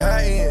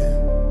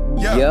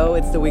Yo,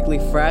 it's the Weekly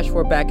Fresh.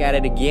 We're back at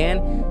it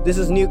again. This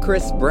is new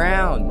Chris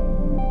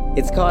Brown.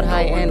 It's called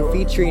High End,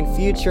 featuring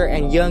Future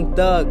and Young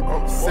Thug.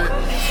 I'm sick.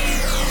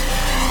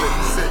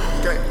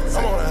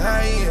 I'm on a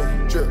high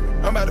end trip.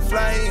 I'm about to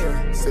fly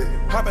in. Sick.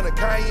 Hop in a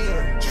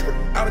Cayenne trip.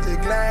 I was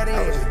just gliding.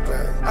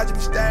 I just be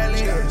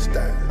styling.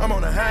 I'm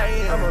on a high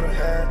end. I'm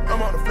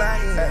on a fly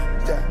in.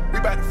 We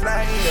about to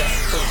fly in.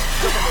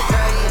 Jump in the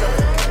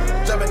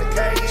Cayenne. Jump in the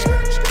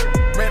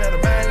Cayenne. Ran out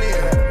of my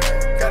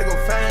lane. Gotta go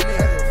find it.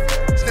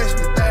 Snatch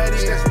the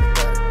 30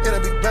 in a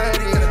big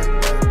body.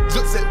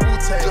 Jukes at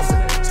Wu-Tang.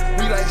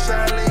 We like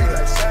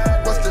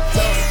Charlene. What's the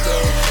total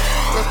though?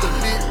 What's the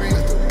lit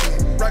read?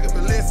 Rockin'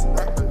 Valencia.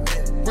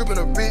 Whippin'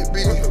 a big.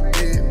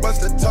 What's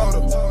the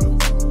total?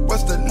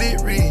 What's the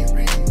lit read?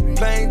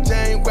 Plain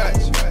Jane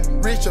watch.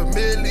 Richard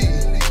Millie.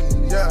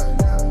 Yeah.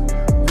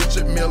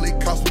 Richard Millie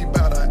cost me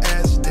about an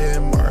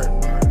Aston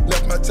Martin.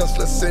 Left my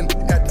Tesla sitting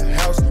at the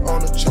house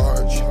on a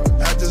charge.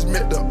 I just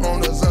met the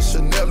owners of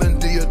Chanel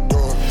and Dior.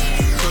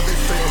 Cause they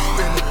say I'm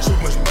spending too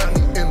much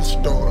money in the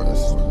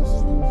stores.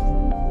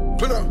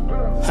 Put up.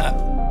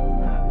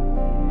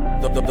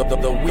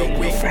 The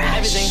week.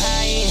 Everything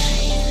high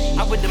end.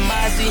 I with the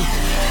Mozzie.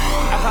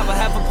 I pop a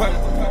half a perk.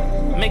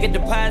 Make a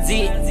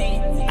deposit.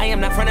 I am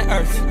not from the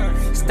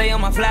earth. Stay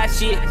on my fly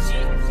shit.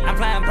 I'm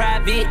flying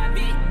private.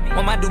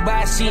 On my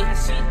Dubai shit.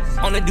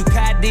 On the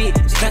Ducati.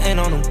 Stunting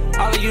on them.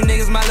 All of you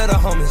niggas, my little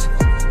homies.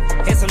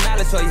 Here's some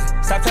knowledge for you.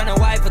 Stop trying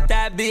to wife with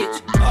that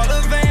bitch. All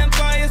the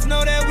vampires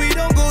know that we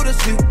don't go to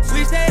sleep.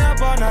 We stay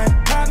up all night.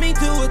 Pop me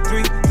 2 or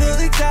 3.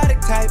 The exotic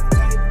type.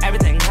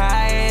 Everything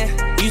high end.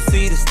 You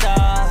see the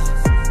stars.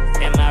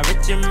 And my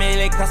Richard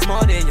Mille cost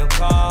more than your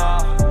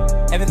car.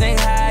 Everything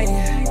high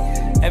end.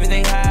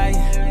 Everything high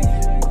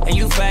end. And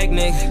you fake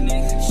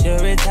niggas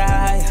should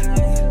retire.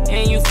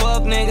 And you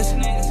fuck niggas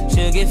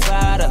should get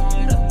fired up.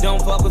 Don't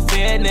fuck with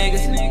fair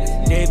niggas.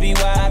 They be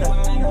wild up.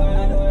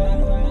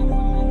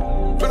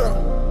 Put up.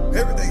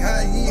 Everything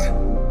high end.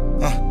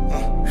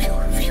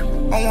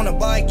 I wanna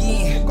buy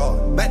again.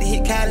 About to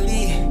hit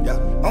Cali.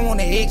 I want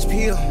an X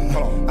pill.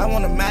 I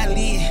want a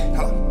Miley.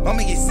 I'ma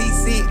get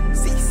CC.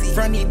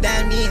 Front these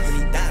diamonds.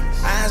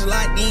 Eyes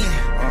locked in.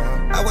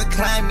 I would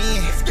climb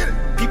in.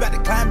 Peep out the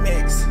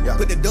climax.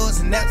 Put the doors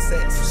in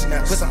knapsacks.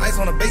 Put some ice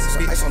on the base.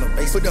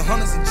 Put the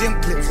hunters in gym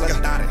clips.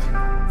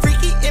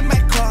 Freaky in my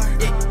car.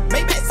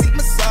 Make backseat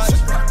massage.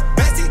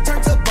 Backseat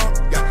turn to a bump.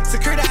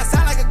 Security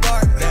outside like a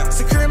guard.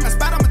 Secure my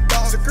spot, I'm a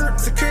dog.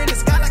 Secure the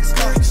sky like a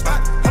star.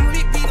 I'm a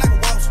big beat like a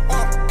waltz.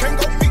 Can't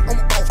go meet, I'm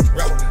a boss.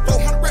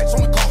 400 racks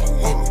on the car.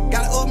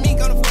 Got an old mink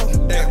on the floor.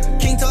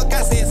 King Tuck,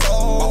 I said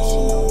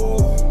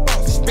so.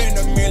 Spend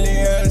 $1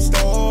 million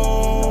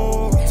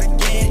store.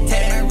 Get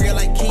tagged real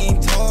like King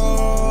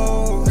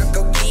Toad.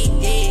 Go get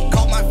it.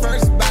 Caught my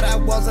first spot, I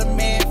was a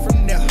man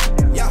from there.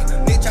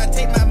 They try to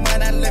take my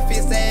money, I left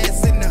his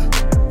ass in there.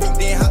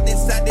 Then hopped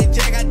inside the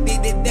jack, I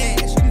did the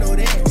dash. You know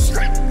that.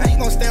 I ain't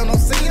gonna stay on no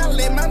scene, I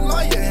let my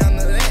lawyer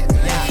handle that.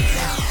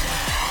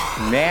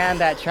 Man,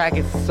 that track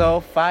is so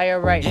fire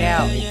right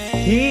now.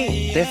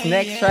 This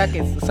next track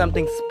is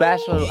something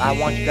special I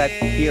want you guys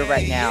to hear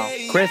right now.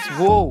 Kris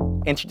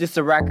Wu, introduce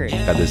the record.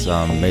 Got this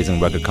amazing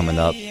record coming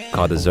up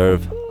called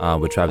Deserve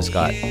with Travis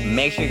Scott.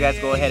 Make sure you guys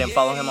go ahead and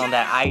follow him on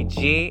that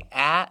IG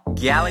at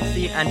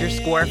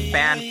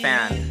Galaxy_fan.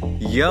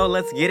 Yo,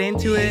 let's get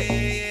into it.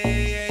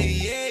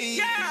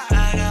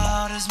 I got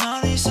all this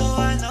money, so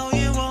I know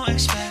you won't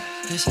expect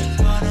this.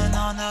 Running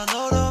on the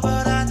loader,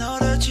 but I know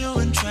that you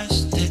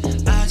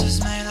interested. I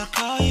just made a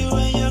call, you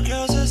and your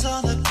girls is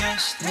on the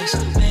guest list.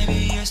 Maybe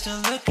you're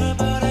still liquor,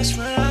 but I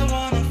swear I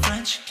want a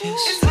French kiss.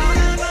 It's all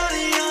that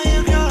money on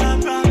you, girl, I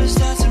promise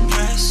that's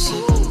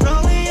impressive.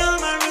 Rolling on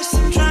my wrist,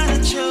 I'm trying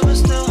to chill, but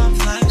still I'm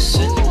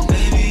flexing.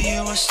 Baby,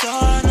 you a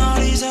star, and all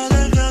these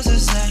other girls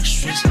is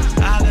extras.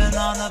 I've been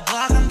on the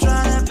block, I'm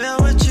trying to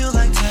build with you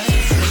like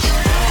Tetris.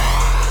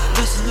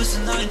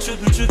 Listen, I ain't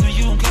tripping,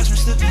 you won't catch me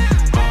slipping.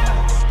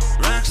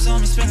 Racks on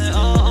me, spend it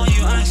all on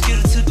you, I ain't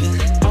scared of tipping.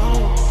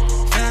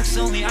 Facts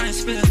only, I ain't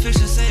spitting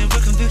fiction, say it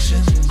with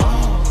conviction.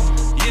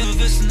 You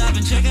listen, I've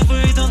been checking for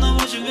you, don't know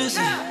what you're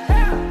missing.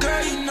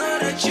 Girl, you know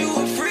that you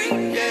a freak,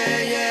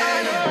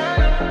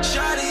 yeah.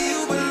 Shawty,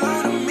 you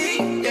belong to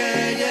me,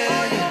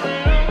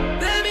 yeah.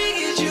 Let me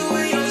get you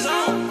in your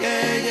zone,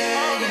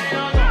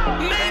 yeah.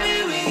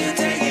 Maybe we can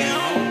take it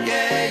home,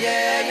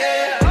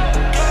 yeah.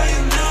 Girl,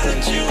 you know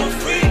that you a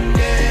freak,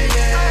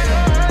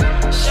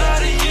 yeah.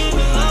 Shawty, you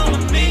belong to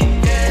me,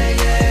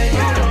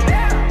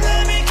 yeah.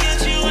 Let me get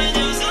you in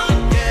your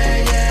zone,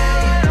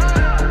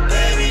 yeah.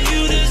 Baby,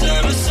 you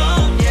deserve a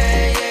song, yeah.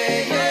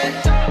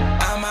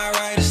 I might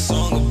write a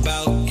song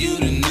about you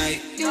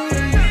tonight. You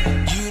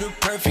the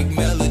perfect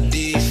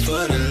melody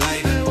for the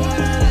life.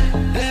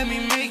 Let me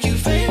make you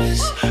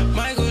famous,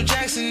 Michael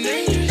Jackson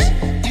dangerous.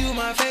 You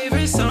my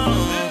favorite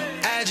song,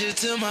 add you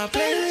to my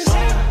playlist.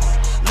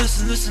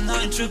 Listen,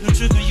 I ain't tripping,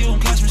 you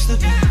won't catch me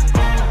slipping.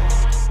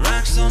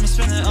 Racks on me,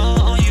 spend it all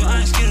on you, I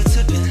ain't scared of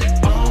tipping.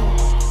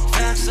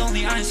 Facts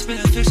only, I ain't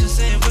spitting fiction,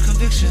 say it with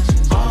conviction.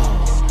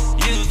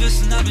 You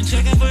listen, I've been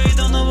checking for you,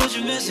 don't know what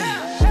you're missing.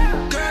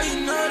 Girl, you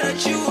know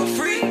that you a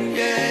freak.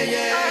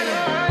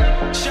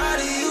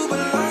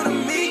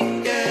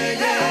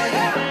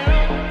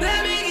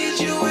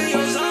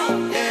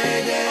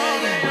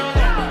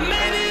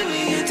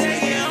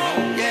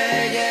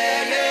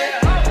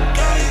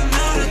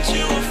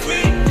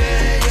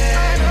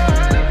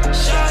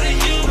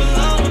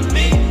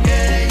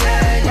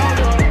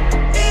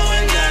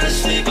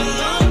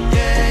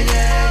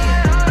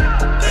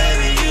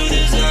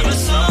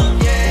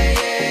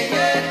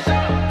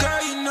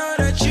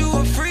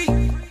 a freak.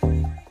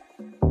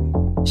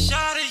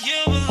 Shawty,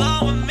 you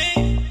belong with me.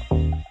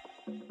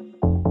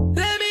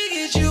 Let me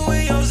get you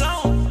in your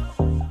zone.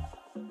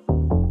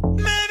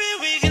 Maybe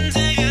we can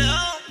take it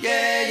home.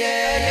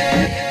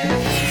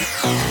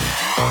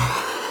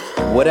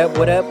 What up,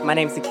 what up? My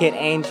name's the Kid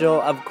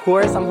Angel. Of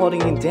course, I'm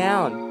holding you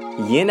down.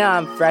 You know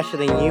I'm fresher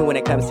than you when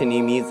it comes to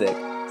new music.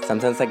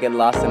 Sometimes I get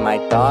lost in my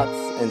thoughts,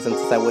 and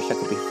sometimes I wish I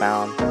could be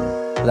found.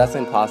 But that's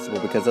impossible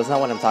because that's not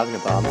what I'm talking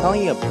about. I'm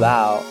telling you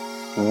about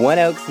One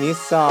Oak's new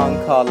song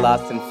called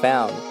Lost and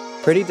Found.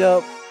 Pretty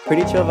dope,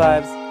 pretty chill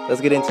vibes. Let's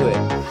get into it. I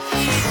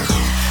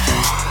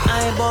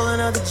ain't ballin'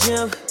 out the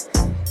gym,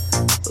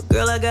 but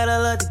girl, I got a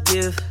lot to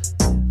give.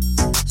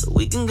 So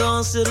we can go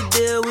and seal the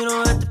deal. We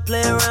don't have to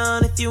play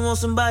around if you want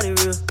somebody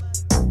real.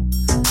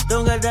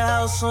 Don't got the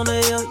house on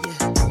the hill,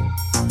 yeah,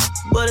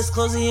 but it's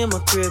cozy in my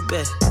crib,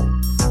 yeah.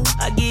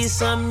 I give you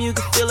something you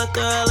can feel like a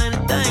girl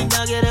anything.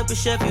 I'll get up and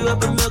chef you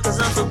up a meal, cause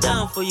I'm so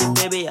down for you,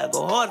 baby. I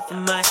go hard for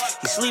mine.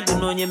 He's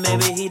sleeping on you,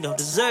 maybe he don't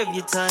deserve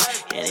your time.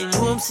 And in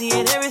you I'm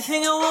seeing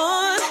everything I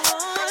want,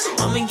 so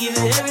I'ma give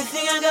you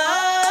everything I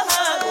got.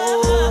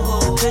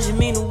 Oh, cause you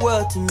mean the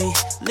world to me.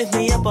 Lift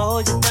me up, I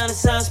hold you down,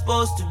 it's how it's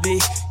supposed to be.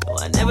 No,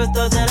 I never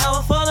thought that I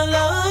would fall in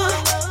love.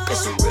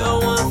 It's a real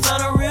one,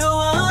 found a real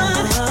one.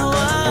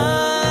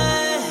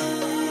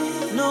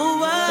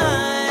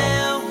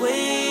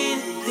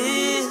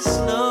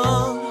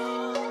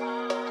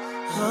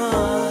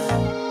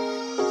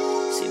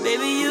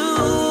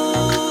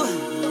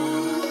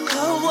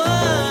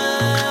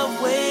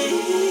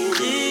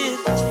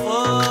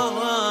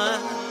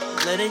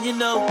 You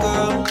know,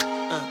 girl,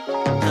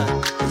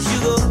 you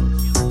go,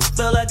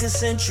 felt like a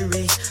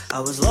century. I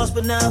was lost,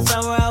 but now I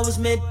found where I was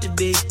meant to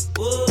be.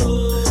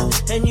 Whoa.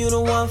 And you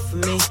the one for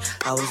me.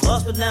 I was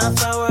lost, but now I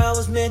found where I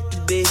was meant to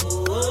be.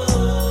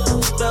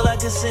 Whoa. Felt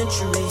like a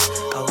century.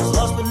 I was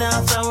lost, but now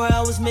I found where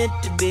I was meant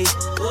to be.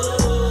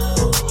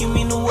 Whoa. You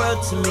mean the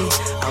world to me.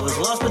 I was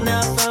lost, but now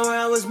I found where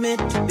I was meant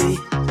to be.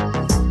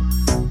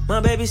 My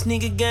baby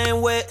sneaker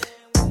game wet,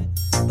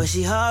 but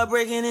she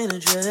heartbreaking in a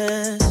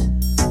dress.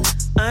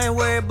 I ain't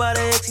worried about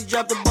her ex, he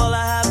dropped the ball,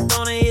 I hopped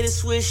on it, hit a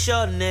switch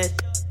short net.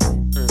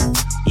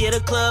 Yeah, the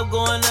club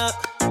going up,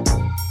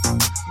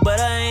 but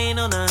I ain't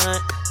on the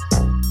hunt.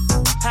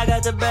 I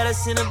got the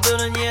baddest in the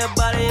building, yeah,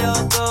 body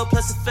all gold,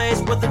 plus a face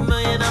worth $1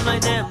 million. I'm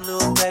like, damn,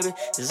 little baby,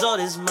 is all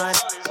this mine?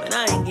 When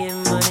I ain't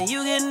getting money,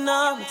 you getting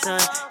all the time.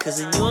 Cause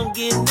in you I'm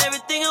getting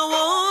everything I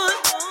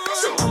want,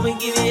 so I'ma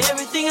give you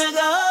everything I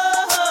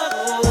got.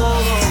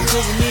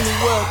 Cause you mean the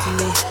world to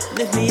me.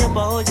 Lift me up, I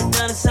hold you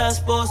down, it's how it's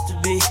supposed to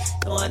be.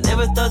 No, I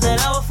never thought that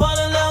I would fall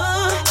in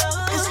love.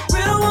 It's a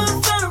real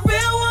one, found a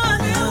real one.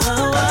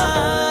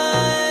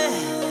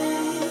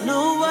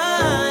 Know why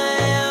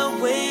I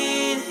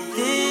waited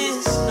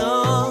this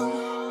long.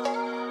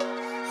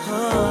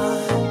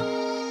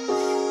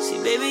 See,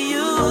 baby,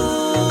 you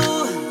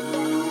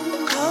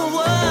are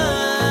what I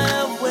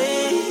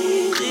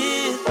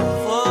waited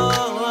for.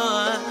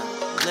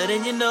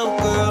 Letting you know,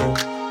 girl.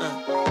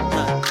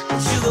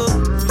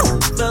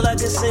 Felt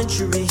like a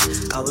century.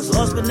 I was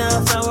lost, but now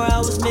I found where I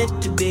was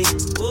meant to be.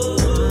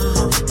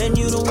 Whoa. And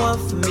you the one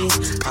for me.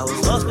 I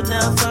was lost, but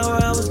now I found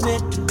where I was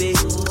meant to be.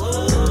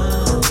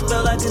 Whoa.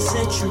 Felt like a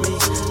century.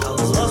 I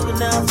was lost, but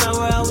now I found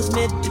where I was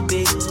meant to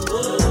be.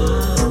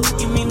 Whoa.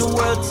 You mean the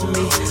world to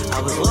me.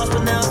 I was lost,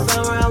 but now I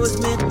found where I was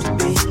meant to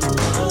be.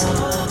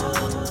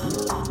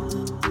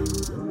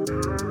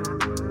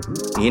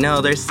 You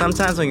know, there's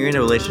sometimes when you're in a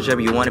relationship,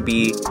 you want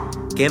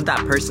to give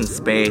that person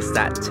space,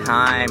 that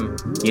time.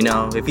 You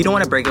know, if you don't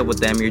want to break up with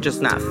them, you're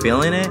just not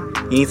feeling it,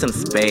 you need some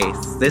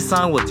space. This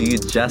song will do you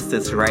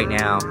justice right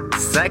now.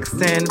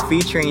 Sexton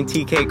featuring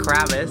TK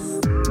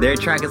Kravis. Their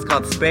track is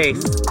called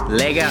Space.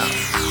 Lego.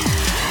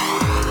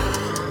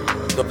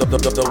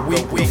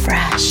 The week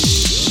fresh.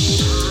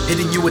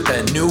 Hitting you with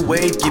that new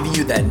wave, giving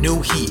you that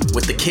new heat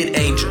with the Kid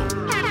Angel. I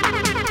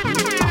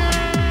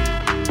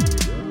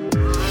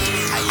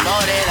know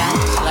that I'm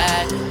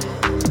slacking,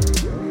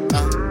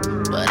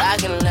 but I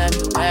can love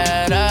you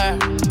better.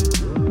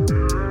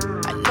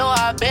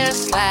 I've been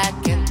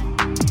slacking,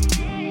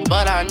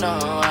 but I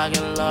know I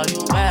can love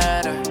you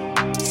better.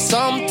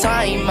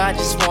 Sometime I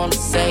just wanna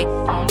say,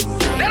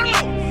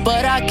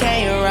 but I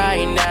can't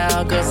right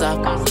now, cause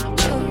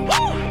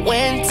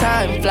when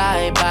time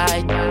fly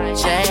by,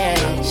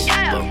 change.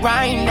 But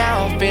right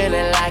now I'm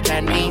feeling like I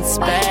need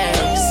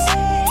space.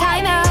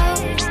 Time out,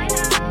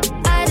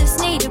 I just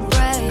need a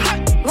break.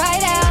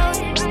 Right out,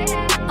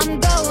 I'm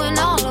going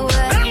all the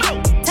way.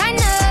 Time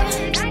up,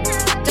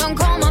 don't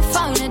call my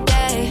phone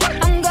today.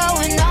 I'm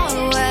going all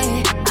the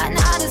way, and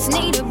I just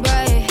need a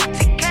break.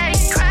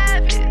 TK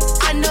Kravis.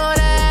 I know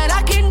that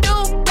I can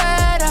do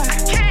better.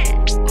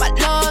 My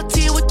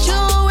loyalty with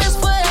you is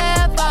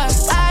forever.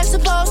 I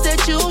suppose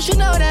that you should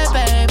know that,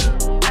 baby.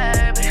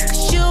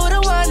 Cause you the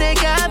one that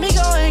got me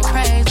going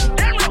crazy.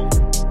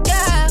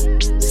 Yeah,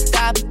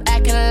 stop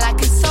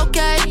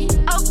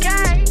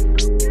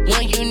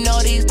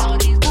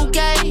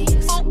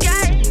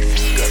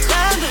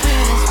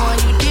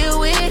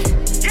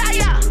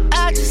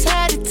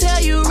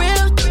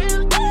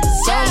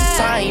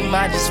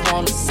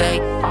say,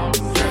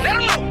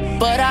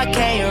 but I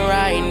can't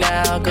right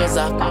now, cause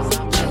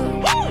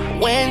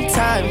when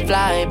time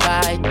fly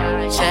by,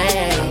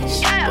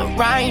 change. But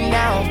right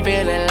now I'm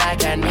feeling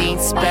like I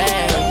need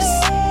space.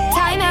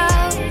 Time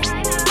out,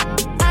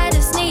 I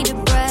just need a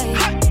break.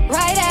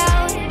 Right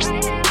out,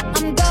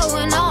 I'm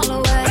going all the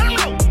way.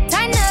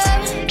 Time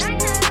up,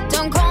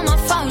 don't call my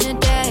phone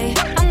today.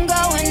 I'm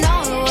going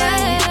all the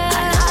way.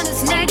 I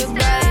just need a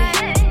break.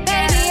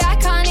 Baby, I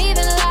can't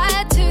even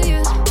lie to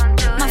you.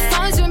 My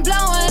phone's been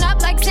blowing up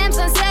like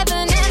Samsung 7,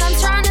 and I'm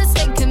trying to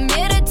stay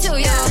committed to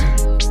you.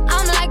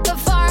 I'm like a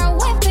far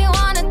away if you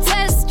wanna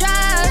test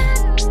drive,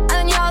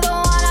 and you're the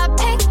one I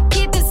pick.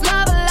 Keep this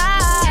love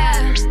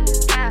alive.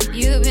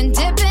 You've been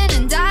dipping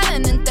and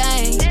diving in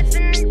things,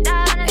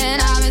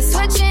 and I've been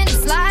switching and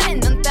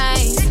sliding on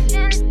things.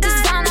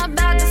 Cause I'm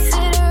about to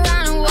sit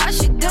around and watch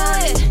you do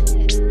it.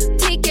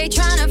 TK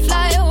tryna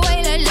fly away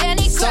like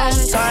Lenny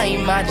Kravitz.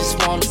 Sometimes I just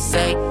wanna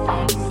say,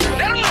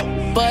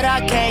 but I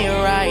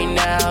can't right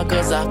now,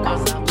 cause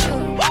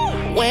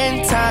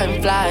when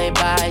time fly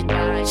by,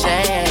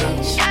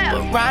 change.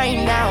 But right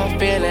now I'm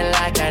feeling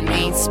like I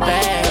need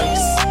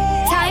space.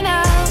 Time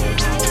out,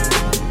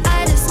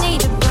 I just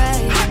need a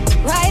break.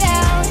 Right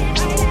out,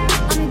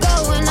 I'm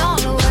going all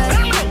the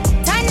way.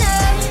 Time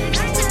up,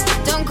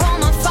 don't call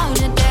my phone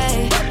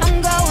today.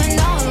 I'm going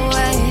all the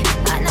way,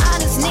 and I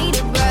just need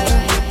a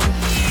break.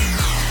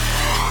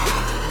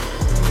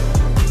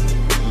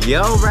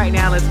 Yo, right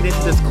now, let's get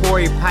into this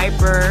Corey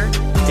Pieper.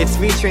 It's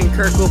featuring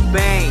Kirk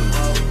Bang.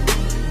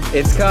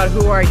 It's called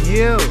Who Are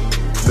You?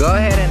 Go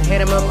ahead and hit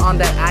him up on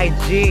that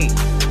IG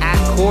at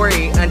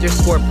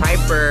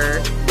Corey_Pieper.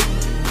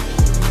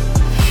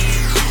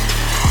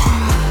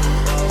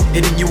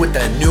 Hitting you with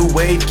that new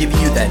wave, giving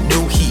you that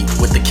new heat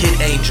with the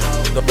Kid Angel.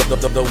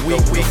 The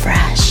week.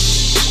 Fresh.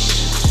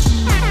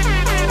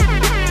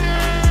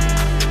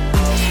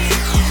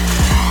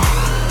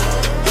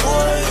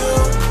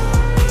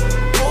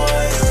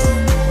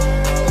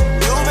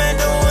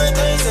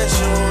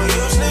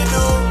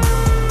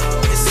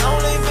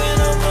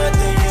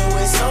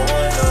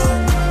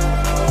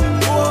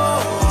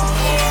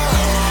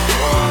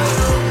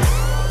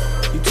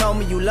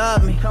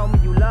 Love me. No,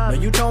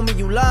 you told me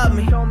you love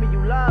me.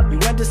 You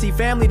went to see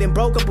family, then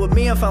broke up with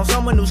me and found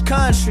someone who's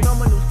country.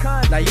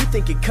 Now you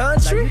think it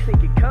country?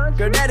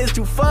 Girl, that is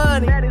too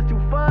funny.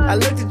 I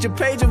looked at your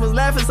page and was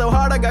laughing so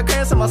hard I got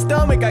cramps in my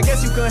stomach. I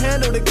guess you couldn't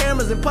handle the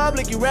cameras in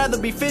public. You'd rather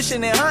be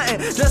fishing and hunting.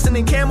 Dressing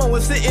in camo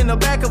and sitting in the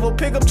back of a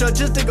pickup truck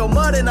just to go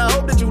mudding. I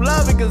hope that you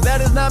love it, cause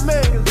that is not me.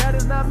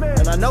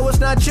 And I know it's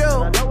not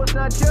you.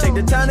 Take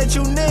the time that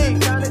you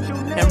need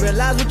and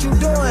realize what you're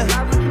doing.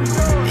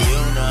 You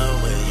know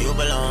where you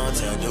belong.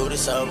 Tell do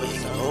this over, you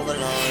can move along,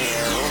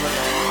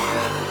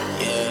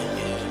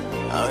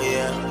 yeah. Oh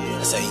yeah.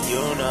 I say you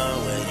know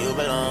where you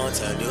belong.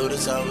 Tell do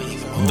this over, you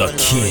can move The along,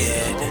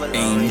 Kid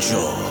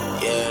Angel.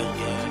 Yeah.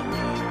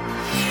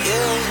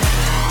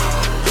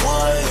 Who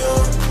are you?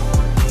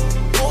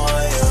 Who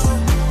are you?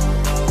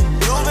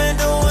 You've been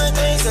doing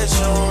things that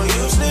you don't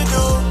usually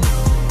do.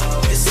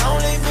 It's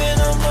only been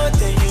a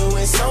month and you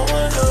with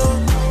someone new.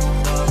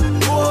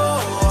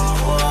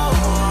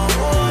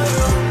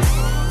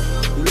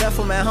 Left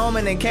from at home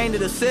and then came to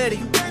the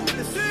city.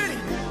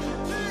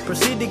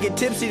 Proceed to get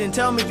tipsy, then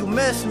tell me you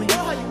miss me.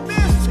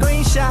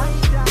 Screenshot.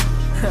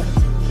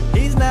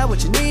 He's not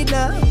what you need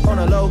now. On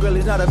a low, girl,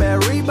 he's not a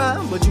bad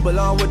rebound, but you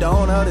belong with the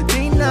owner of the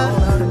team now.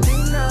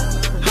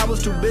 I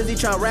was too busy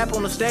trying to rap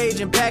on the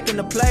stage and packing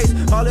the place.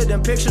 All of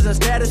them pictures and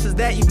statuses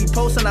that you be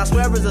posting, I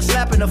swear is a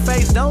slap in the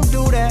face. Don't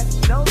do that.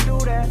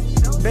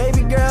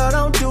 Baby girl,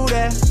 don't do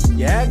that.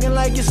 You're acting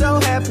like you're so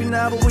happy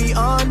now, but we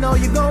all know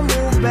you're gon'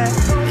 move back.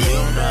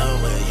 You know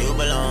where you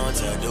belong.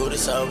 Tell do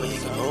this over, you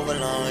can move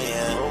along,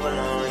 yeah.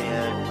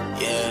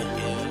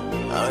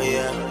 Oh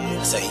yeah.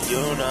 I say you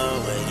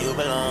know where you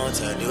belong.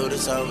 Tell do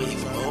this over, you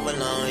can move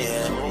along,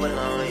 yeah.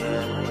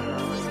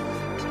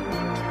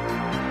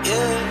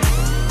 Yeah.